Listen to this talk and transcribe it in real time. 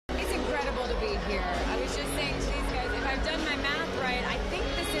here. I was just saying to these guys, if I've done my math right, I think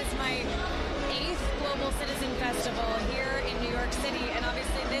this is my 8th Global Citizen Festival here in New York City, and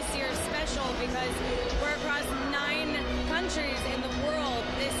obviously this year is special because we're across 9 countries in the world.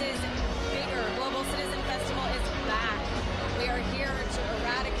 This is bigger. Global Citizen Festival is back. We are here to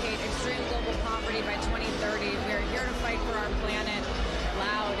eradicate extreme global poverty by 2030. We are here to fight for our planet. We're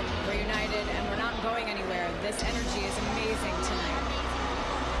loud, we're united, and we're not going anywhere. This energy is amazing tonight.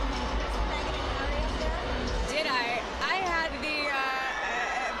 Did I? I had the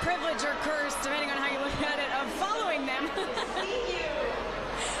privilege or curse, depending on how you look at it, of following them.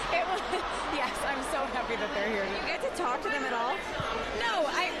 It was, yes, I'm so happy that they're here. Did you get to talk to them at all? No,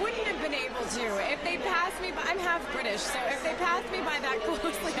 I wouldn't have been able to. If they passed me by, I'm half British, so if they passed me by that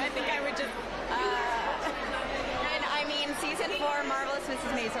closely, I think I would just... And I mean, season 4, Marvelous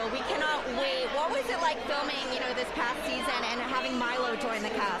Mrs. Maisel, we cannot wait. What was it like filming, this past season and having Milo join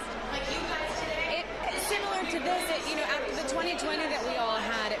the cast? Similar to this, after the 2020 that we all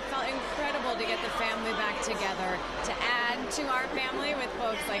had, it felt incredible to get the family back together, to add to our family with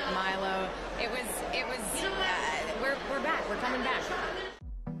folks like Milo. We're back. We're coming back.